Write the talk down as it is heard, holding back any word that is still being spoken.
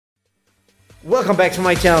Welcome back to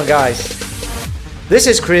my channel, guys. This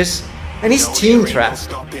is Chris, and he's Team Trapped.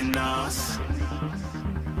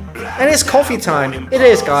 And it's coffee time. It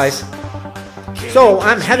is, guys. So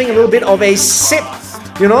I'm having a little bit of a sip,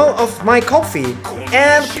 you know, of my coffee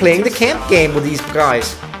and playing the camp game with these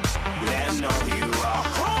guys.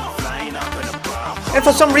 And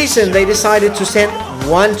for some reason they decided to send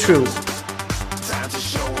one troop.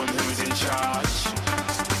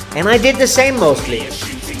 And I did the same mostly.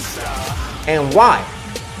 And why?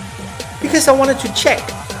 Because I wanted to check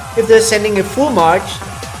if they're sending a full march,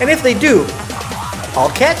 and if they do, I'll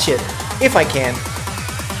catch it, if I can.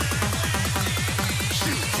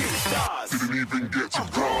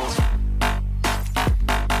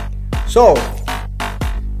 So,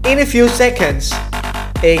 in a few seconds,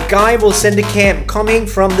 a guy will send a camp coming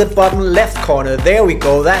from the bottom left corner. There we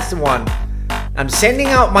go, that's the one. I'm sending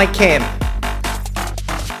out my camp.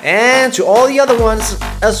 And to all the other ones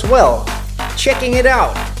as well. Checking it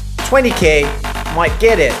out. 20k, might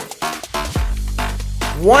get it.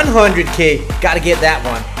 100k, gotta get that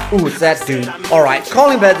one. Ooh, it's that dude. Alright,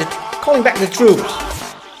 calling back the troops.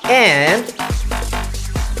 And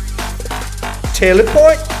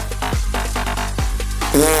teleport.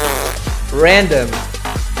 Random.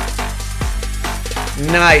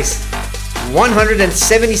 Nice.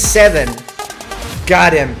 177.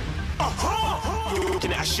 Got him.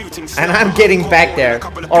 And I'm getting back there.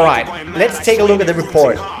 Alright, let's take a look at the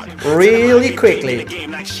report really quickly.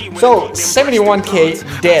 So,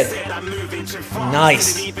 71k dead.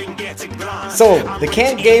 Nice. So, the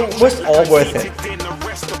camp game was all worth it.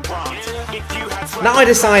 Now I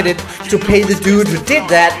decided to pay the dude who did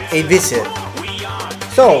that a visit.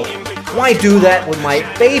 So, why do that with my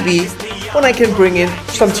baby when I can bring in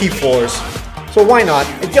some T4s? So why not?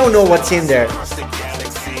 I don't know what's in there.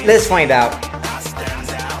 Let's find out.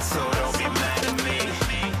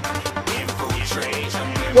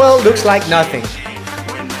 Well, looks like nothing.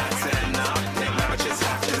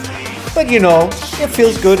 But you know, it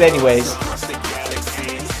feels good anyways.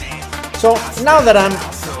 So now that I'm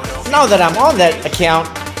on that account,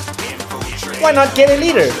 why not get a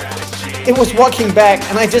leader? It was walking back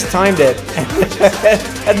and I just timed it.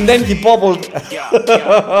 And then he bubbled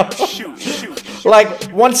like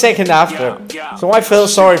 1 second after. So I felt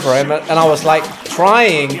sorry for him and I was like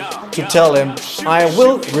trying to tell him I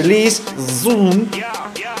will release Zoom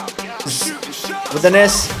with an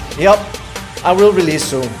S. Yep, I will release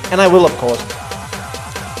soon. And I will, of course.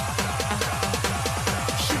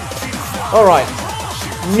 Alright,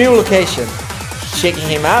 new location. Checking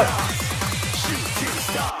him out.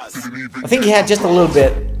 I think he had just a little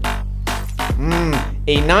bit.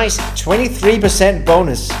 A nice 23%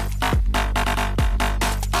 bonus.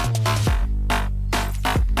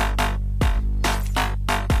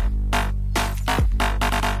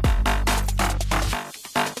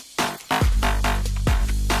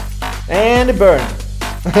 And a burn,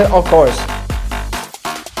 of course.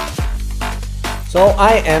 So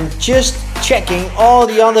I am just checking all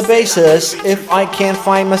the other bases if I can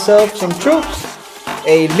find myself some troops,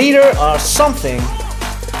 a leader or something.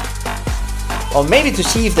 Or maybe to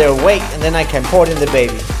see if they're awake and then I can port in the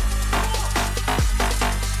baby.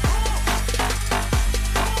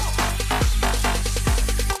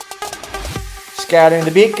 Scouting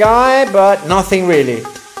the big guy, but nothing really.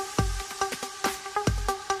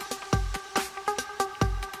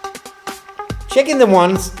 Checking the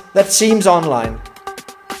ones that seems online.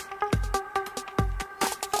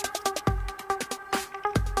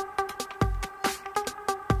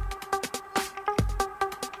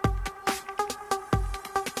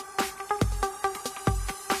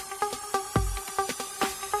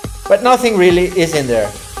 But nothing really is in there.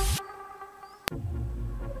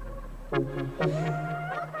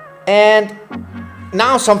 And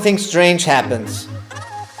now something strange happens.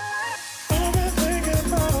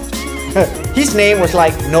 His name was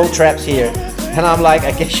like no traps here, and I'm like,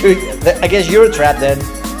 I guess you're a trap then.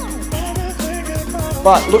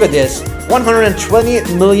 But look at this,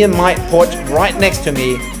 120 million might port right next to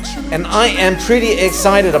me, and I am pretty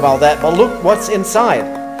excited about that. But look what's inside,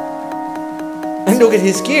 and look at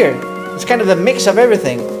his gear. It's kind of a mix of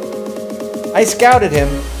everything. I scouted him,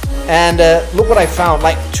 and look what I found,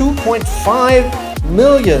 like 2.5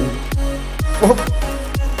 million.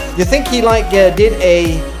 You think he like did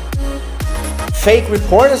a fake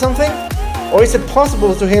report or something? Or is it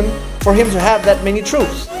possible for him to have that many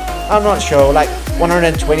troops? I'm not sure, like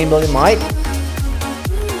 120 million might.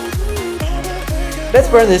 Let's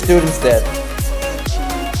burn this dude instead.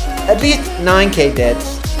 At least 9k dead.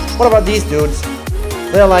 What about these dudes?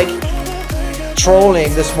 They're like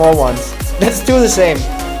trolling the small ones. Let's do the same.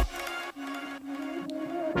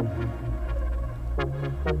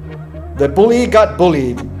 The bully got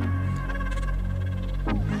bullied.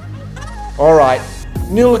 Alright,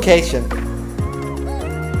 new location.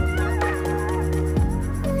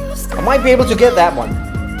 I might be able to get that one.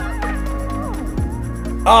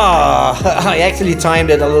 Ah, I actually timed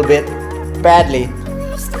it a little bit badly.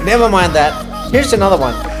 Never mind that. Here's another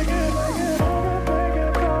one.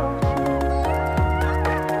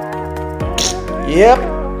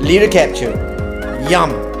 Yep, leader capture.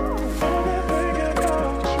 Yum.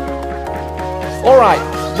 Alright,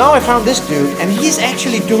 now I found this dude and he's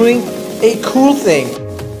actually doing a cool thing.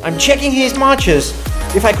 I'm checking his marches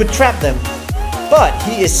if I could trap them. But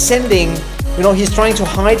he is sending, he's trying to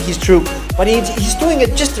hide his troop, but he's doing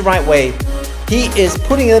it just the right way. He is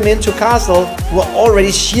putting them into castle who are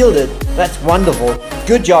already shielded. That's wonderful.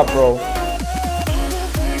 Good job, bro.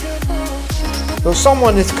 So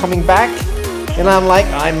someone is coming back and I'm like,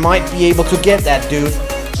 I might be able to get that dude.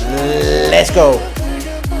 Let's go.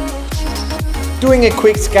 Doing a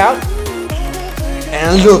quick scout.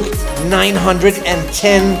 And look,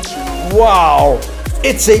 910. Wow,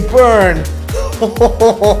 it's a burn.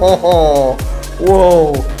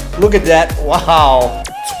 Whoa, look at that. Wow,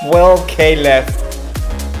 12k left.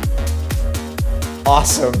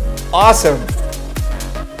 Awesome, awesome.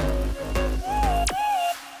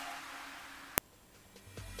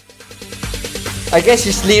 I guess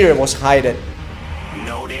his leader was hidden.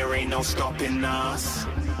 No, there ain't no stopping us.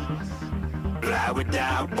 Fly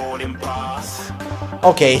without boarding pass.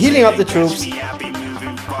 Okay, healing up the troops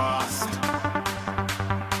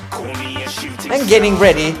and getting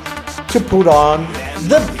ready to put on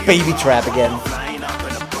the baby trap again.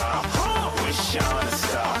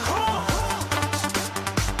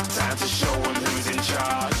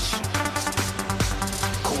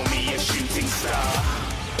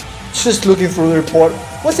 Just looking through the report,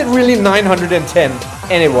 was it really 910?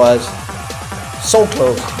 And it was. So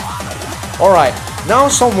close. Alright, now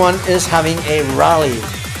someone is having a rally.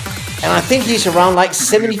 And I think he's around like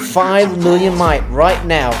 75 million might right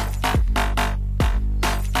now.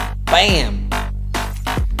 Bam!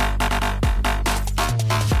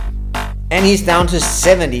 And he's down to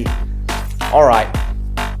 70. Alright.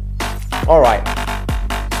 Alright.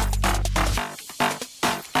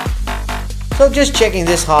 So just checking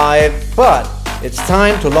this hive, but it's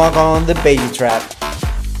time to log on the baby trap.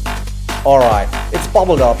 Alright, it's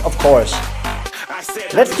bubbled up, of course.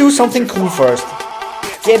 Let's do something cool first.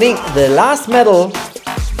 Getting the last medal,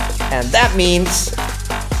 and that means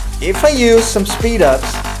if I use some speed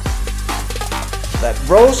ups, that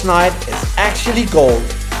Rose Knight is actually gold.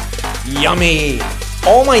 Yummy!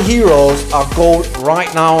 All my heroes are gold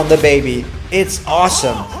right now on the baby. It's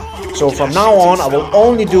awesome. So from now on I will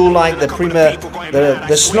only do like the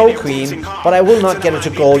the Snow Queen, but I will not get it to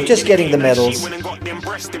gold, just getting the medals.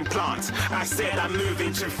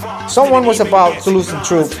 Someone was about to lose some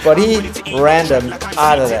troops, but he ran them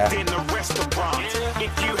out of there.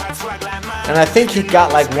 And I think he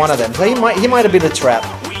got like one of them, so he might have been a trap.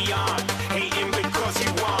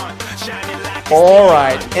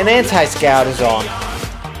 Alright, an anti-scout is on.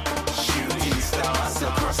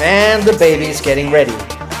 And the baby is getting ready.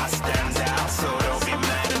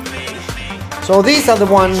 So these are the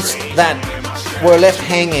ones that were left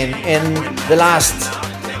hanging in the last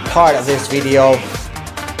part of this video.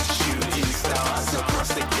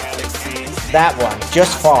 That one,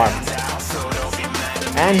 just farm.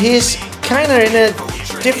 And he's kinda in a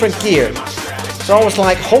different gear. So I was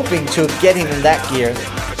like hoping to get him in that gear.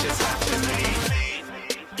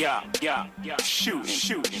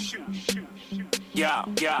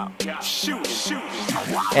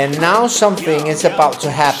 And now something is about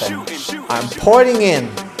to happen. I'm porting in,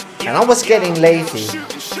 and I was getting lazy.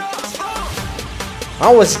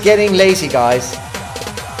 I was getting lazy, guys.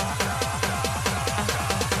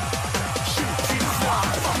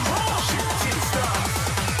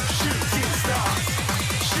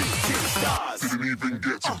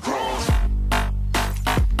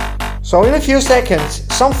 So in a few seconds,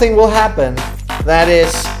 something will happen that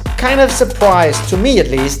is kind of surprise to me at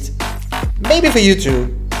least. Maybe for you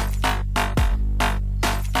too.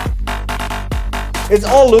 It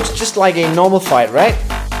all looks just like a normal fight, right?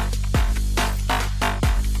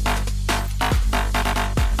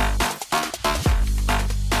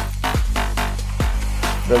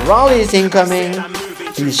 The rally is incoming,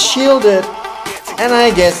 he's shielded, and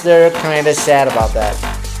I guess they're kinda sad about that.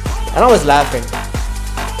 And I was laughing.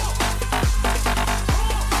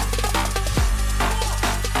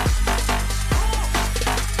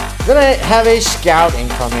 Then I have a scout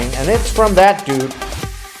incoming, and it's from that dude.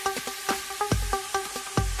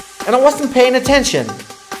 And I wasn't paying attention.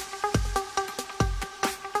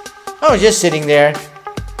 I was just sitting there,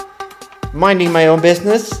 minding my own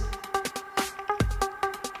business.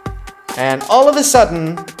 And all of a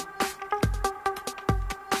sudden,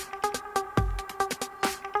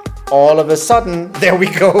 there we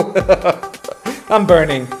go. I'm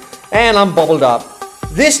burning and I'm bubbled up.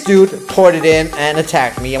 This dude poured it in and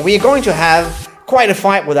attacked me, and we are going to have quite a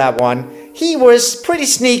fight with that one. He was pretty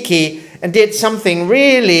sneaky and did something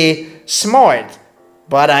really smart,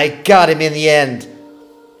 but I got him in the end.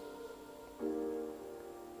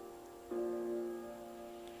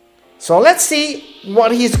 So let's see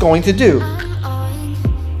what he's going to do.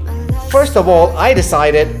 First of all, I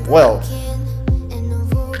decided, well,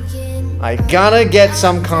 I gotta get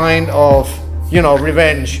some kind of, you know,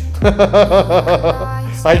 revenge.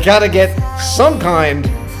 I gotta get some kind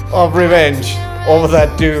of revenge over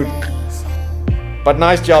that dude. But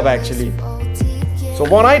nice job, actually. So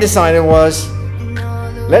what I decided was,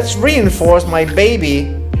 let's reinforce my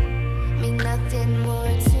baby,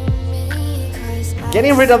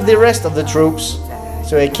 getting rid of the rest of the troops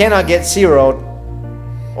so it cannot get zeroed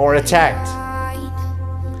or attacked.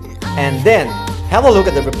 And then have a look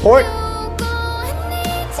at the report.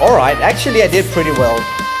 Alright, actually I did pretty well.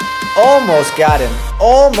 Almost got him.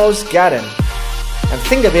 Almost got him. And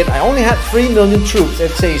think of it, I only had 3 million troops.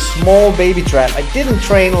 It's a small baby trap. I didn't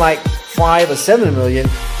train like 5 or 7 million.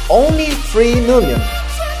 Only 3 million.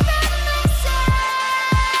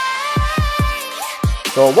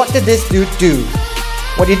 So what did this dude do?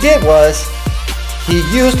 What he did was, he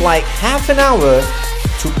used like half an hour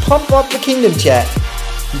to pump up the kingdom chat.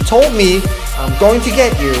 He told me, I'm going to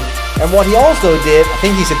get you. And what he also did, I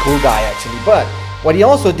think he's a cool guy actually, but what he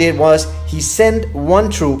also did was, he sent one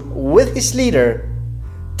troop with his leader,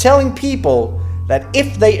 telling people that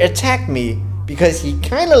if they attack me, because he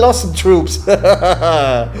kind of lost some troops.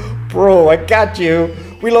 Bro, I got you.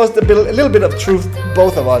 We lost a little bit of truth,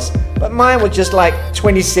 both of us. But mine was just like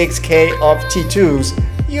 26k of T2s.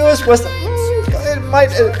 Yours was, it might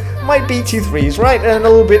be T3s, right? And a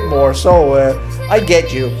little bit more, so I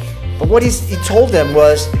get you. But what he told them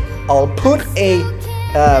was, I'll put a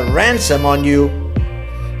ransom on you,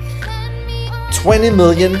 20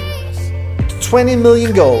 million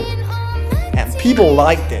gold. And people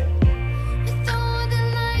liked it.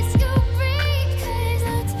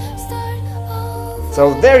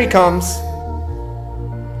 So there he comes.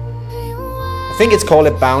 I think it's called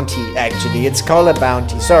a bounty, actually. It's called a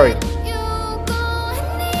bounty, sorry.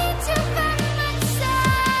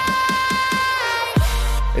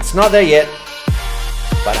 It's not there yet,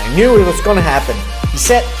 but I knew it was gonna happen. He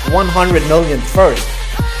said 100 million first.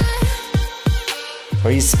 So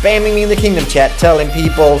he's spamming me in the kingdom chat, telling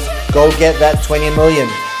people, go get that 20 million.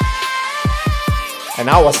 And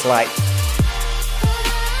I was like,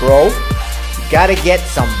 bro, you gotta get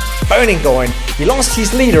some burning going. He lost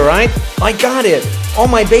his leader, right? I got it on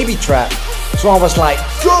my baby trap. So I was like,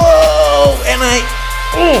 go! And I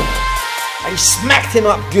smacked him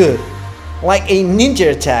up good. Like a ninja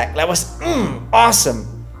attack. That was awesome.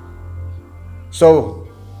 So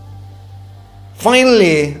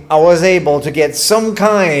finally I was able to get some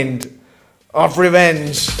kind of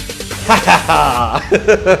revenge.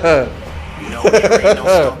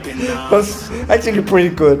 That's actually pretty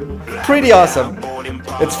good. Pretty awesome.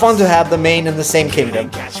 It's fun to have the main in the same kingdom.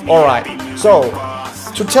 Alright, so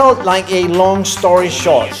to tell like a long story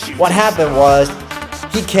short, what happened was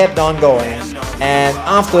he kept on going, and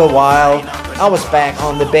after a while I was back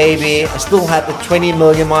on the baby. I still had the 20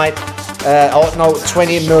 million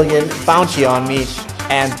 20 million bounty on me,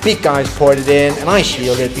 and big guys poured it in and I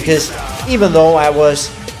shielded, because even though I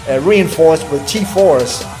was reinforced with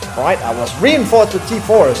T4s, right? I was reinforced with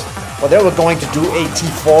T4s, but they were going to do a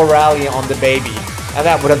T4 rally on the baby, and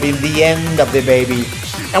that would have been the end of the baby.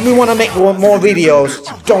 And we want to make more videos,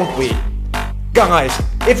 don't we? Guys,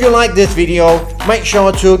 if you like this video, make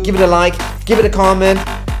sure to give it a like, give it a comment,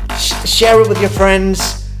 share it with your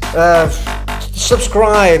friends,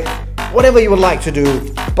 subscribe, whatever you would like to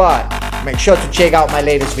do. But make sure to check out my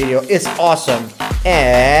latest video. It's awesome.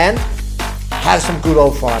 And have some good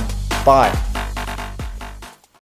old fun. Bye.